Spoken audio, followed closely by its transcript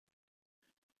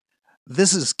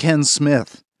This is Ken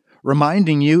Smith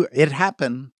reminding you it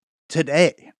happened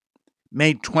today,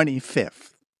 May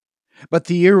 25th. But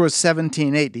the year was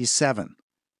 1787.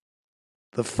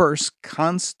 The first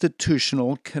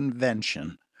Constitutional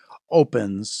Convention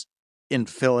opens in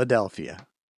Philadelphia.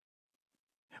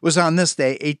 It was on this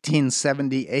day,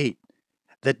 1878,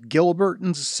 that Gilbert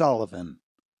and Sullivan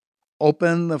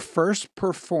opened the first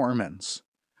performance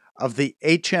of the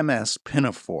HMS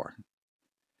Pinafore.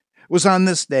 It was on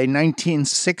this day,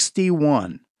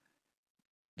 1961,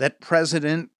 that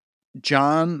President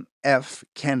John F.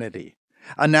 Kennedy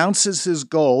announces his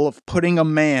goal of putting a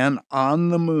man on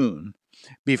the moon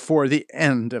before the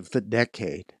end of the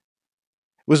decade. It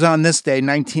was on this day,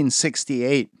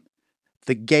 1968,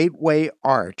 the Gateway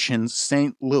Arch in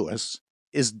St. Louis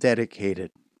is dedicated.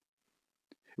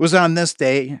 It was on this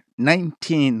day,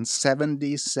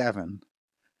 1977,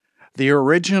 the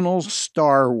original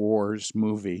Star Wars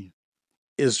movie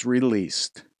is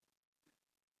released.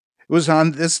 It was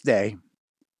on this day,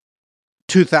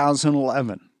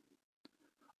 2011,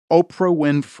 Oprah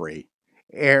Winfrey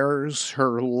airs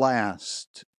her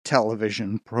last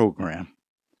television program,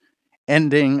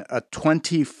 ending a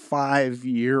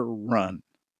 25-year run.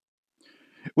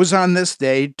 It was on this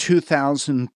day,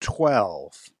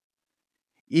 2012,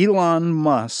 Elon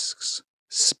Musk's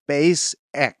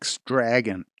SpaceX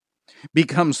Dragon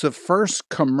becomes the first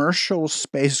commercial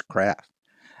spacecraft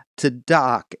to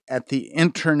dock at the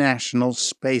International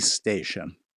Space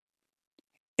Station.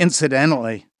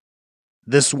 Incidentally,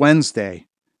 this Wednesday,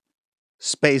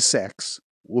 SpaceX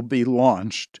will be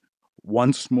launched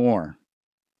once more.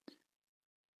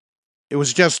 It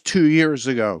was just 2 years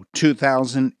ago,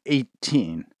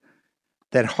 2018,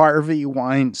 that Harvey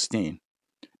Weinstein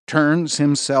turns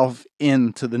himself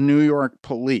in to the New York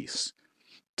police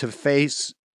to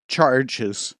face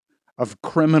charges of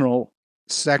criminal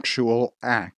sexual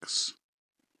acts.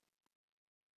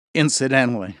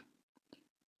 Incidentally,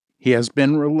 he has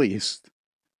been released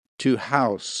to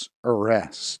house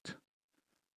arrest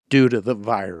due to the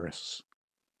virus.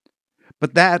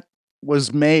 But that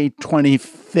was May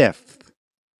 25th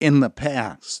in the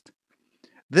past.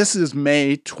 This is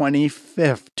May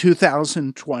 25th,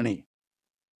 2020,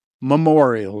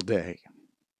 Memorial Day.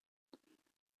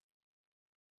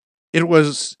 It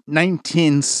was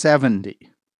 1970.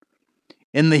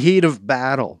 In the heat of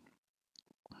battle,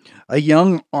 a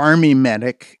young Army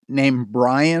medic named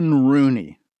Brian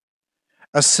Rooney,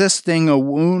 assisting a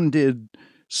wounded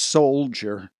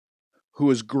soldier who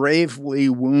was gravely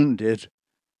wounded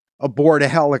aboard a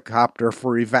helicopter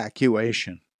for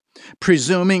evacuation.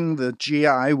 Presuming the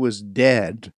GI was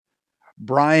dead,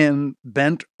 Brian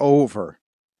bent over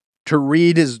to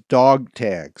read his dog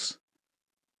tags.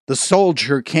 The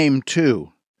soldier came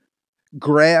to,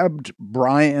 grabbed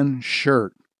Brian's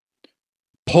shirt,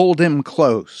 pulled him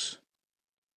close,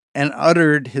 and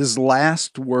uttered his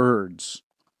last words,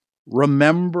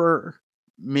 "Remember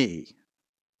me."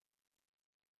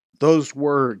 Those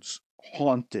words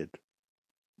haunted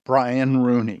Brian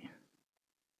Rooney.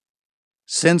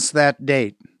 Since that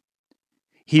date,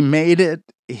 he made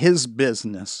it his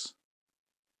business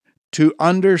to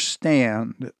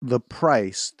understand the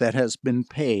price that has been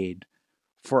paid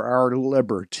for our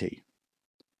liberty.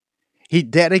 He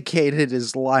dedicated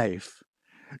his life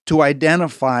to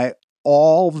identify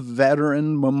all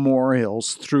veteran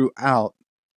memorials throughout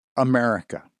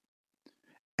America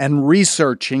and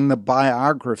researching the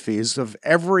biographies of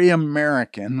every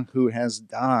American who has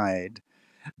died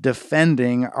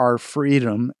defending our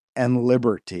freedom and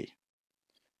liberty.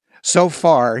 So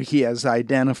far, he has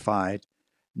identified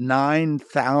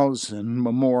 9,000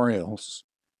 memorials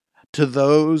to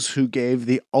those who gave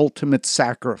the ultimate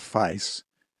sacrifice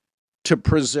to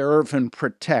preserve and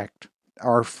protect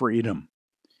our freedom.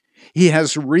 He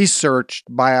has researched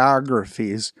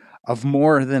biographies of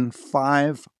more than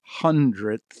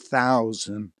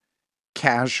 500,000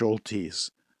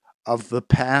 casualties of the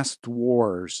past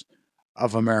wars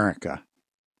of America.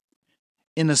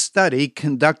 In a study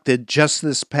conducted just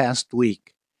this past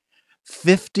week,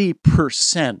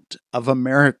 50% of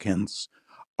Americans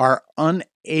are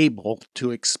unable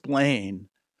to explain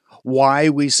why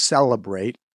we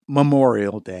celebrate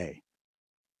Memorial Day.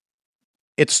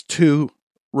 It's to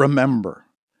remember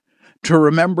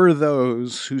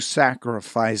those who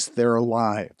sacrificed their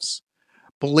lives,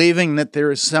 believing that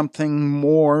there is something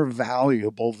more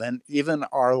valuable than even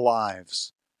our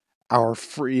lives, our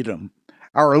freedom,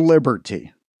 our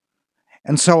liberty.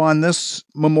 And so on this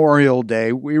Memorial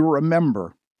Day, we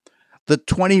remember the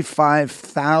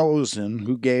 25,000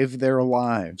 who gave their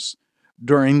lives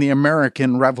during the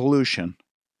American Revolution,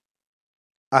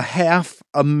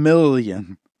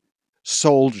 500,000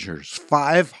 soldiers,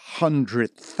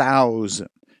 500,000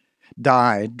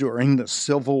 died during the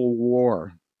Civil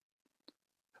War,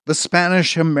 the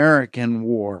Spanish-American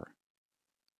War,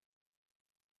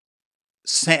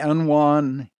 San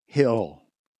Juan Hill,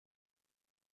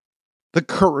 the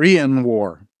Korean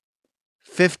War,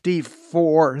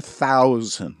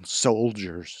 54,000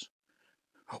 soldiers,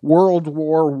 World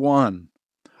War I,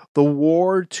 the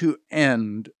war to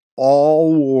end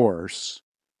all wars,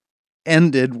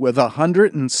 ended with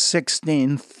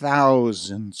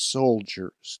 116,000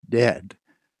 soldiers dead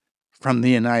from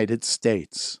the United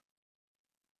States.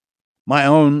 My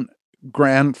own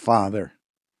grandfather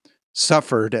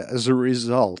suffered as a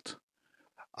result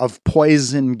of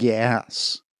poison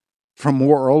gas from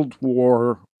World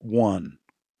War I.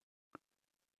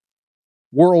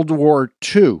 World War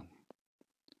II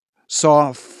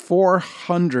saw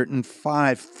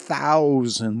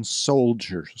 405,000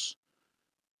 soldiers.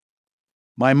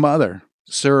 My mother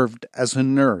served as a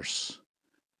nurse.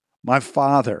 My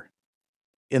father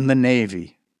in the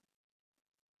Navy.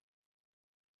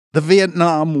 The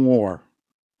Vietnam War,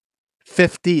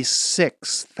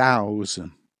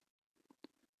 56,000.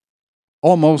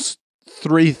 Almost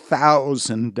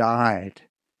 3,000 died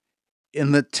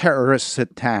in the terrorist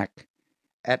attack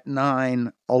at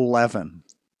 9/11.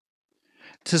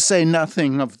 To say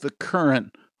nothing of the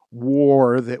current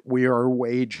war that we are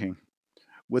waging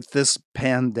with this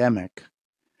pandemic.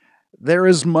 There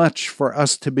is much for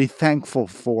us to be thankful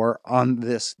for on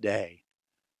this day.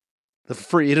 The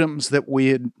freedoms that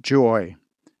we enjoy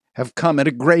have come at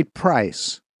a great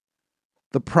price,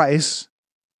 the price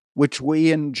which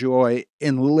we enjoy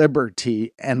in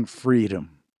liberty and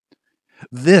freedom.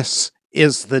 This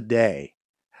is the day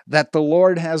that the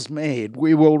Lord has made.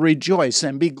 We will rejoice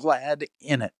and be glad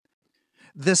in it.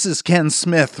 This is Ken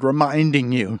Smith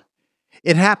reminding you,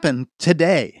 it happened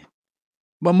today,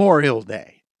 Memorial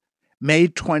Day, May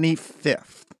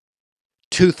 25th,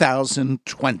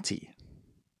 2020.